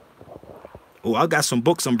 Oh, I got some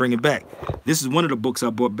books I'm bringing back. This is one of the books I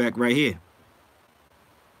brought back right here.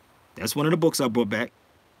 That's one of the books I brought back.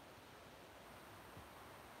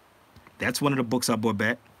 That's one of the books I brought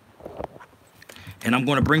back. And I'm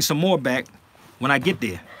going to bring some more back when I get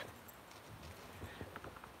there.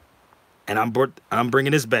 And I'm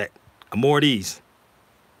bringing this back. More of these.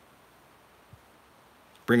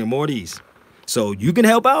 Bringing more of these. So you can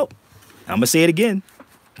help out. I'm going to say it again.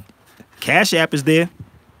 Cash App is there.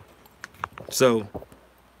 So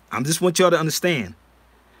I just want y'all to understand.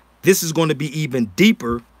 This is going to be even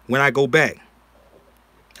deeper when I go back.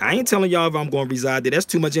 I ain't telling y'all if I'm going to reside there. That's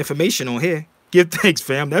too much information on here. Give thanks,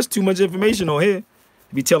 fam. That's too much information on here.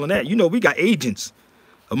 Be telling that. You know, we got agents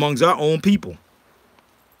amongst our own people.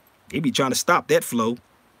 They be trying to stop that flow.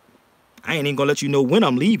 I ain't even gonna let you know when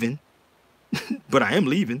I'm leaving, but I am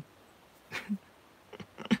leaving.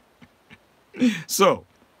 So,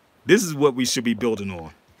 this is what we should be building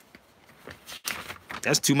on.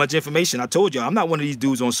 That's too much information. I told y'all, I'm not one of these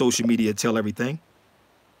dudes on social media to tell everything.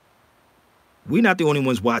 We're not the only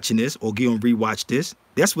ones watching this or going to rewatch this.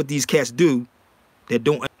 That's what these cats do that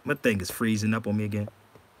don't... My thing is freezing up on me again.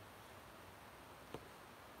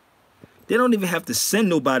 They don't even have to send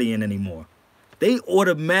nobody in anymore. They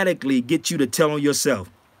automatically get you to tell on yourself.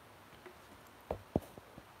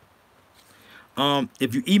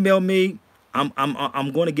 If you email me,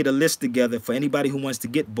 I'm going to get a list together for anybody who wants to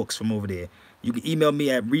get books from over there. You can email me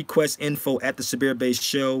at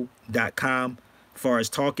requestinfo@thesabirbeyshow.com. As far as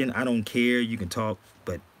talking, I don't care. You can talk,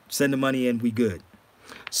 but send the money in. We good.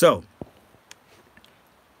 So,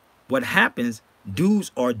 what happens?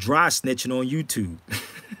 Dudes are dry snitching on YouTube.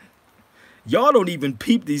 Y'all don't even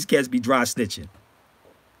peep these cats be dry snitching.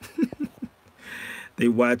 They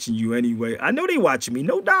watching you anyway. I know they watching me,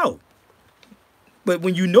 no doubt. But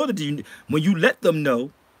when you know that when you let them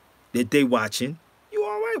know that they watching, you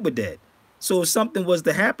all right with that. So if something was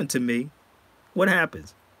to happen to me, what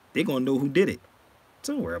happens? They're gonna know who did it.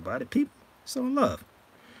 Don't worry about it, people. It's all love.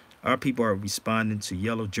 Our people are responding to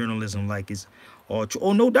yellow journalism like it's all true.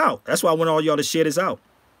 Oh, no doubt. That's why I want all y'all to share this out.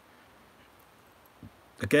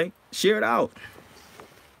 Okay? Share it out.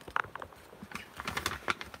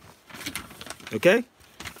 Okay?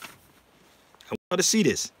 I want to see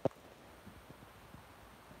this.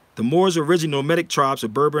 The Moors were original Nomadic tribes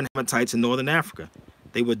of Berber and Hamites in northern Africa.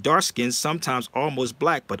 They were dark-skinned, sometimes almost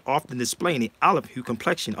black, but often displaying the olive hue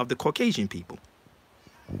complexion of the Caucasian people.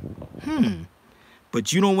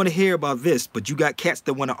 But you don't want to hear about this, but you got cats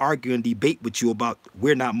that want to argue and debate with you about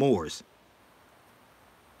we're not Moors.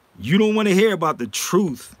 You don't want to hear about the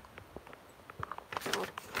truth.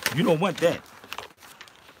 You don't want that.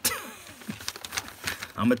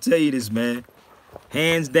 I'm going to tell you this, man.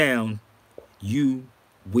 Hands down, you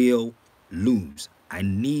will lose. I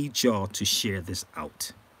need y'all to share this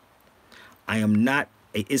out. I am not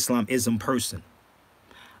a Islamism person.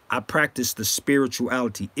 I practice the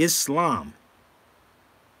spirituality. Islam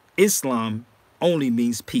only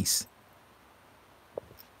means peace.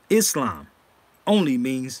 Islam only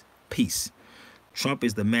means peace. Trump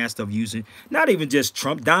is the master of using, not even just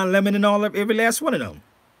Trump, Don Lemon and every last one of them.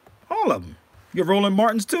 All of them. Your Roland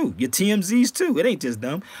Martins too. Your TMZs too. It ain't just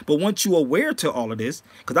them. But once you're aware to all of this,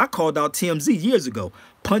 because I called out TMZ years ago.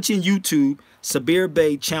 Punch in YouTube, Sabir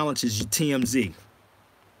Bey challenges TMZ.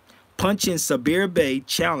 Punch in Sabir Bey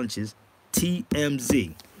challenges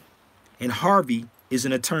TMZ. And Harvey is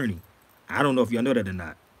an attorney. I don't know if y'all know that or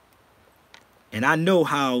not. And I know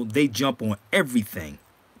how they jump on everything.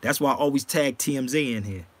 That's why I always tag TMZ in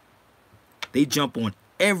here. They jump on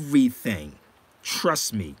everything.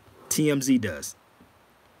 Trust me. TMZ does.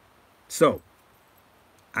 So,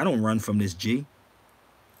 I don't run from this, G.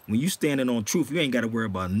 When you standing on truth, you ain't got to worry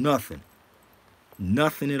about nothing.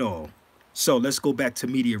 Nothing at all. So, let's go back to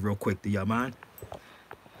media real quick. Do y'all mind?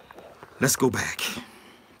 Let's go back.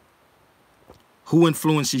 Who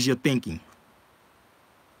influences your thinking?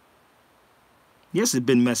 Yes, it's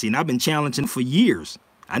been messy, and I've been challenging for years.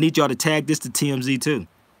 I need y'all to tag this to TMZ too.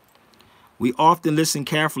 We often listen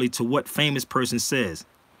carefully to what famous person says.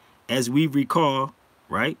 As we recall,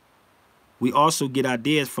 right, we also get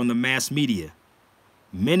ideas from the mass media.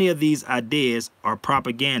 Many of these ideas are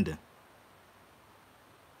propaganda.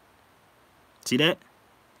 See that?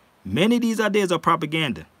 Many of these ideas are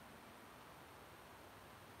propaganda.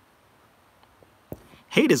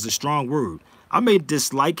 Hate is a strong word. I may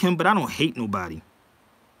dislike him, but I don't hate nobody.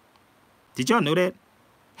 Did y'all know that?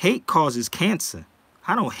 Hate causes cancer.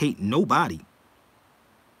 I don't hate nobody.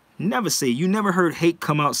 Never say. You never heard hate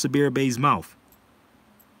come out Sabir Bey's mouth.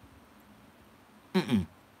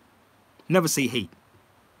 Never say hate.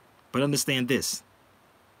 But understand this.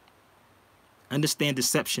 Understand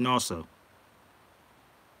deception also.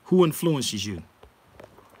 Who influences you?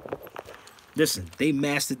 Listen, they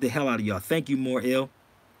mastered the hell out of y'all. Thank you, More Ill.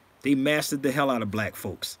 They mastered the hell out of black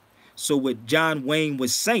folks. So what John Wayne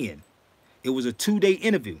was saying, it was a 2-day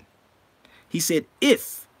interview. He said,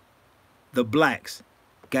 if the blacks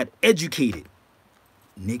got educated,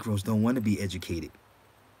 Negroes don't want to be educated.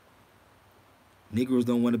 Negroes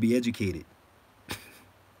don't want to be educated.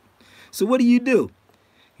 So what do?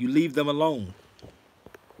 You leave them alone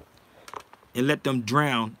and let them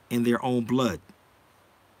drown in their own blood.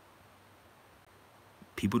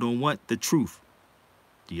 People don't want the truth.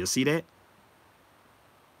 Do you see that?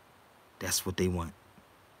 That's what they want.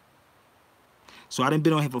 So I done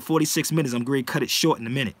been on here for 46 minutes. I'm going to cut it short in a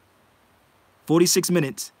minute. 46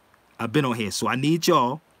 minutes I've been on here. So I need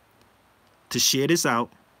y'all to share this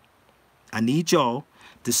out. I need y'all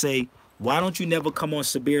to say, why don't you never come on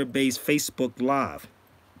Sabir Bey's Facebook Live?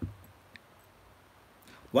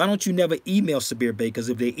 Why don't you never email Sabir Bey? Because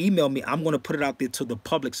if they email me, I'm going to put it out there to the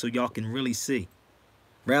public so y'all can really see.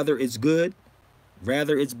 Rather it's good,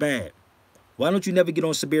 rather it's bad. Why don't you never get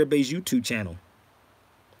on Sabir Bey's YouTube channel?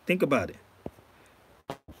 Think about it.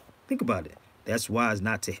 Think about it. That's wise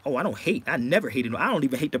not to. Oh, I don't hate. I never hated. I don't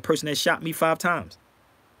even hate the person that shot me 5 times.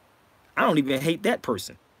 I don't even hate that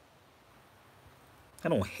person. I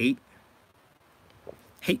don't hate.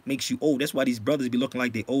 Hate makes you old. That's why these brothers be looking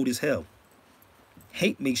like they old as hell.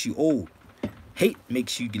 Hate makes you old. Hate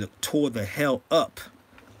makes you look tore the hell up.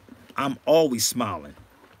 I'm always smiling.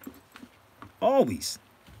 Always.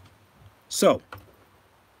 So,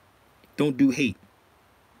 don't do hate.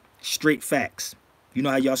 Straight facts. You know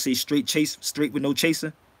how y'all say straight with no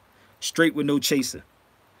chaser? Straight with no chaser.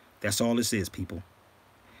 That's all this is, people.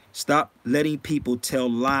 Stop letting people tell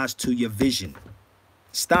lies to your vision.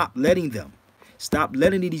 Stop letting them. Stop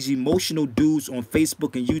letting these emotional dudes on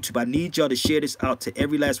Facebook and YouTube. I need y'all to share this out to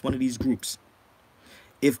every last one of these groups.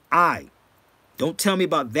 Don't tell me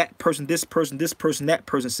about that person, this person, that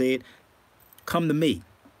person said. Come to me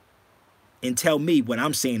and tell me what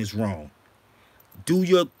I'm saying is wrong. Do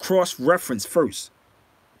your cross-reference first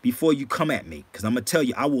before you come at me. Because I'm going to tell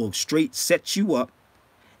you, I will straight set you up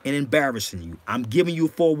and embarrassing you. I'm giving you a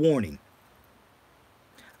forewarning.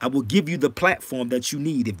 I will give you the platform that you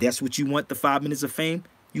need. If that's what you want, the 5 minutes of fame,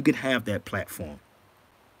 you can have that platform.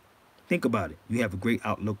 Think about it. You have a great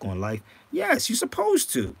outlook on life. Yes, you're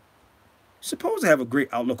supposed to. You're supposed to have a great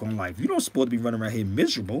outlook on life. You don't supposed to be running around here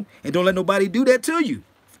miserable. And don't let nobody do that to you.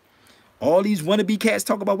 All these wannabe cats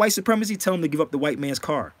talk about white supremacy. Tell them to give up the white man's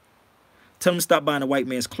car. Tell them to stop buying the white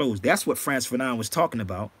man's clothes. That's what Krs One was talking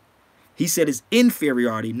about. He said it's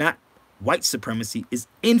inferiority, not white supremacy. It's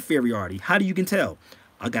inferiority. How do you can tell?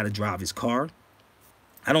 I got to drive his car.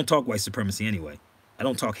 I don't talk white supremacy anyway. I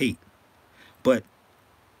don't talk hate. But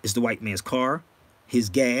it's the white man's car, his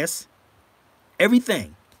gas,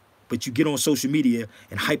 everything. But you get on social media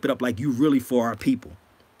and hype it up like you really for our people.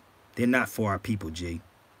 They're not for our people, G.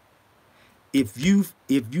 If you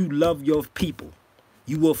love your people,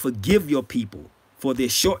 you will forgive your people for their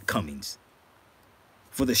shortcomings.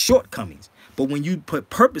 For the shortcomings. But when you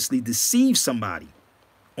purposely deceive somebody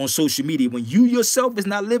on social media, when you yourself is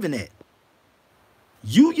not living that,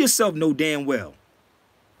 you yourself know damn well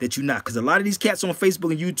that you're not. Because a lot of these cats on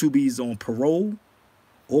Facebook and YouTube is on parole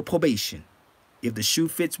or probation. If the shoe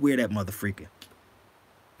fits, wear that motherfreaker.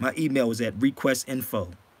 My email is at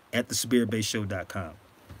requestinfo@thesabirbeyshow.com.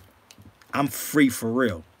 I'm free for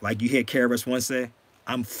real. Like you hear Krs One say,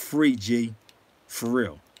 I'm free, G. For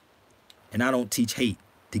real. And I don't teach hate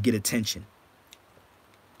to get attention.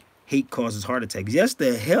 Hate causes heart attacks. Yes,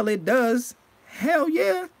 the hell it does. Hell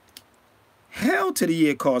yeah. Hell to the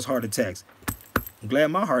year cause heart attacks. I'm glad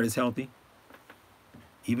my heart is healthy.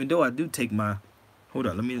 Even though I do take my... Hold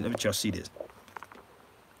on, let me y'all see this.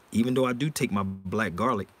 Even though I do take my black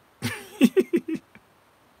garlic.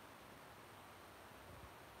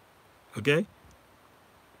 Okay?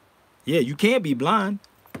 Yeah, you can't be blind.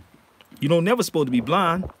 You don't never supposed to be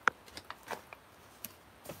blind.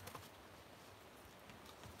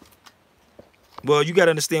 Well, you got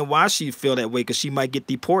to understand why she feel that way, because she might get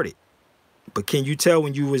deported. But can you tell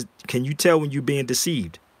when you're being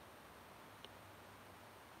deceived?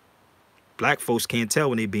 Black folks can't tell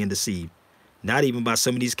when they're being deceived. Not even by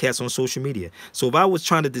some of these cats on social media. So if I was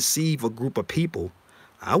trying to deceive a group of people,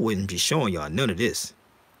 I wouldn't be showing y'all none of this.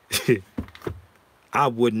 I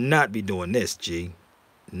would not be doing this, G.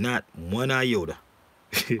 Not one iota.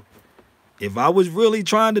 If I was really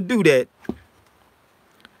trying to do that,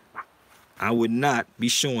 I would not be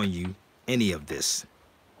showing you any of this.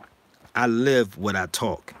 I live what I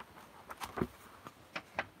talk.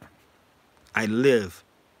 I live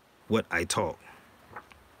what I talk.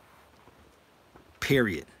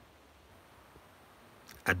 Period.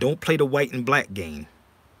 I don't play the white and black game.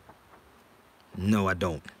 No, I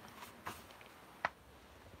don't.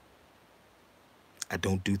 I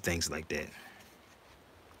don't do things like that.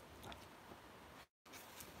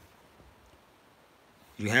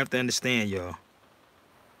 You have to understand, y'all.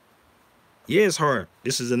 Yeah, it's hard.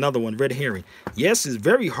 This is another one, red herring. Yes, it's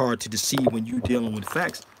very hard to deceive when you're dealing with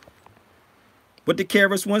facts. What did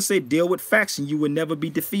Krs One say? Deal with facts and you will never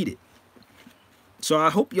be defeated. So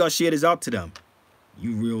I hope y'all share this out to them.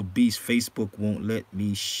 You real beast, Facebook won't let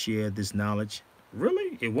me share this knowledge.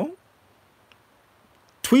 Really? It won't?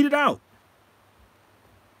 Tweet it out.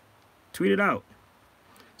 Tweet it out.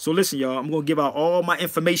 So listen, y'all, I'm going to give out all my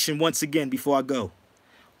information once again before I go.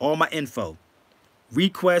 All my info.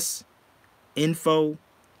 Request info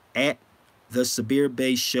at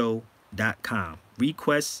thesabirbeyshow.com.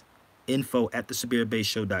 Request info at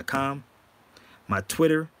thesabirbeyshow.com. My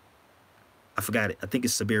Twitter, I forgot it. I think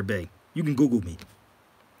it's Sabir Bey. You can Google me.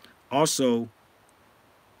 Also,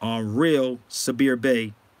 on Real Sabir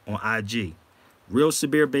Bey on IG. Real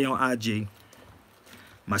Sabir Bey on IG.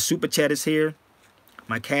 My super chat is here.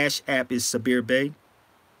 My Cash App is Sabir Bey.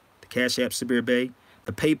 The Cash App Sabir Bey.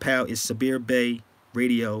 The PayPal is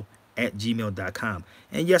sabirbayradio@gmail.com.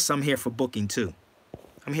 And yes, I'm here for booking too.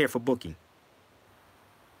 I'm here for booking.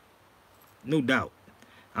 No doubt.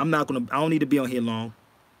 I don't need to be on here long.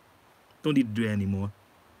 Don't need to do that anymore.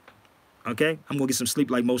 Okay? I'm gonna get some sleep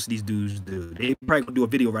like most of these dudes do. They probably gonna do a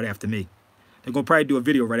video right after me. They're gonna probably do a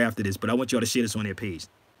video right after this, but I want y'all to share this on their page.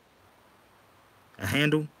 A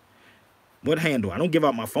handle? What handle? I don't give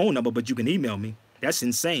out my phone number, but you can email me. That's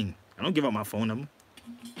insane. I don't give out my phone number.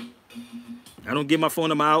 I don't give my phone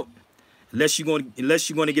number out. Unless you're going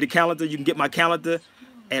to get a calendar, you can get my calendar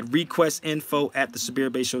at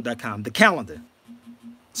requestinfo@thesabirbeyshow.com. The calendar.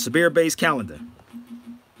 Sabir Bey's calendar.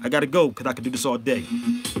 I gotta go because I could do this all day.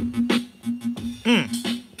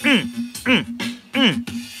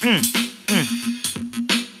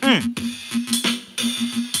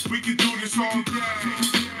 We can do this all day.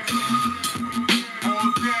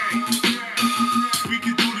 All day. We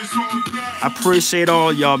can do this all day. I appreciate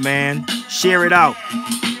all y'all, man. Share it out.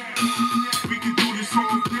 We can do this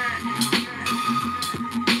all day.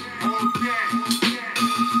 All day.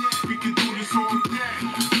 We can do this all day.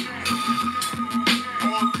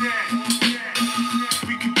 All day.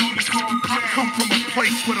 We can do this all day. I come from a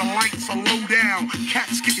place where the lights are low down.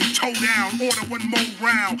 Cats getting towed down. Order one more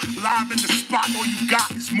round. Live in the spot, all you got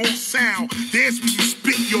is more sound. There's when you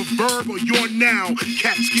spit your verb or your noun.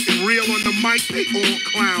 Cats getting real on the mic, they all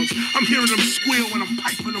clowns. I'm hearing them squeal when I'm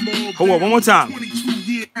piping them all. Hold on, one more time. 22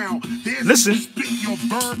 years now. There's Listen. when you spit your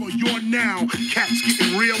verb or your noun. Cats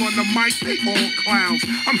getting real on the mic, they all clowns.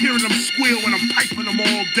 I'm hearing them squeal when I'm piping them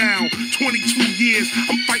all down. 22 years,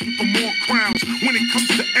 I'm fighting for more crowns. When it comes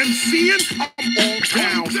to MCing, I'm all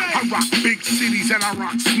down. I rock big cities and I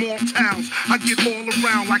rock small towns. I get all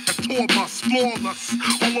around like a tour bus, flawless.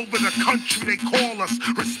 All over the country they call us.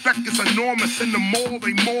 Respect is enormous in the mall,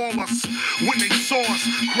 they maul us. When they saw us,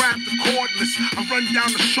 grab the cordless. I run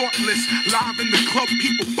down the short list. Live in the club,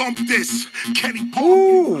 people bump this. Kenny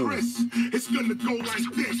Paul, Chris, it's gonna go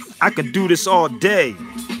like this. I could do this all day. All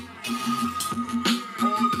day,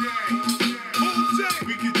 all day.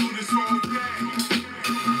 We can do this all day.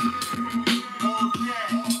 All day.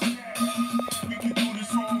 We can do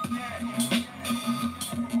this all day.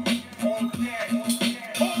 All day.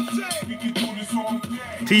 All day. We can do this all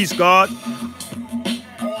day. Peace, God.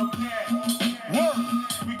 All day. Work.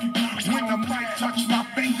 We can do this when the mic touch my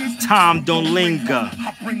fingers. Time don't linger.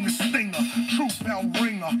 I bring the stinger. True bell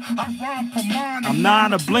ringer. I rhyme for mine. I'm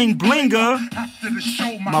not a bling blinger. After the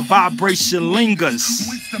show, My vibration lingers.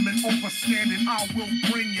 wisdom and overstanding I will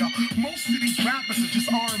bring ya. Most of these rappers are just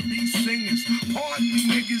R&B singers. Pardon me,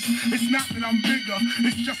 niggas. It's not that I'm bigger.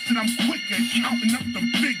 It's just that I'm quicker at counting up the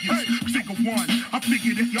figures. Figure one. I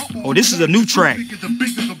figured that y'all all Oh, this is a new track. The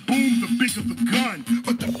bigger the boom, the bigger the gun.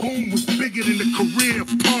 But the boom was bigger than the career of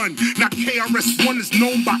pun. Now Krs One is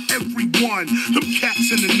known by everyone. Them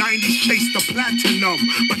cats in the 90s chased the platinum.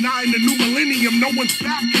 But now in the new millennium, no one's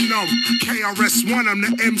backing them. Krs One, I'm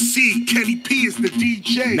the MC. Kenny P is the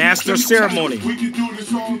DJ. Master of ceremony. We can do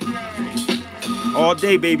this all day. All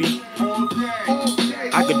day, baby. All day. All day.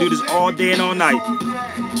 I could do this all day and all night. All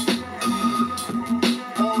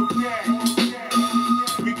day.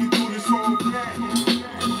 We can do this all day.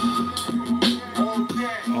 All day.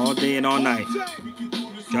 All day and all night. We can do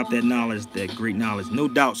this Drop that knowledge, that great knowledge. No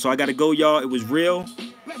doubt. So I got to go, y'all. It was real.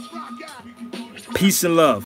 Peace and love.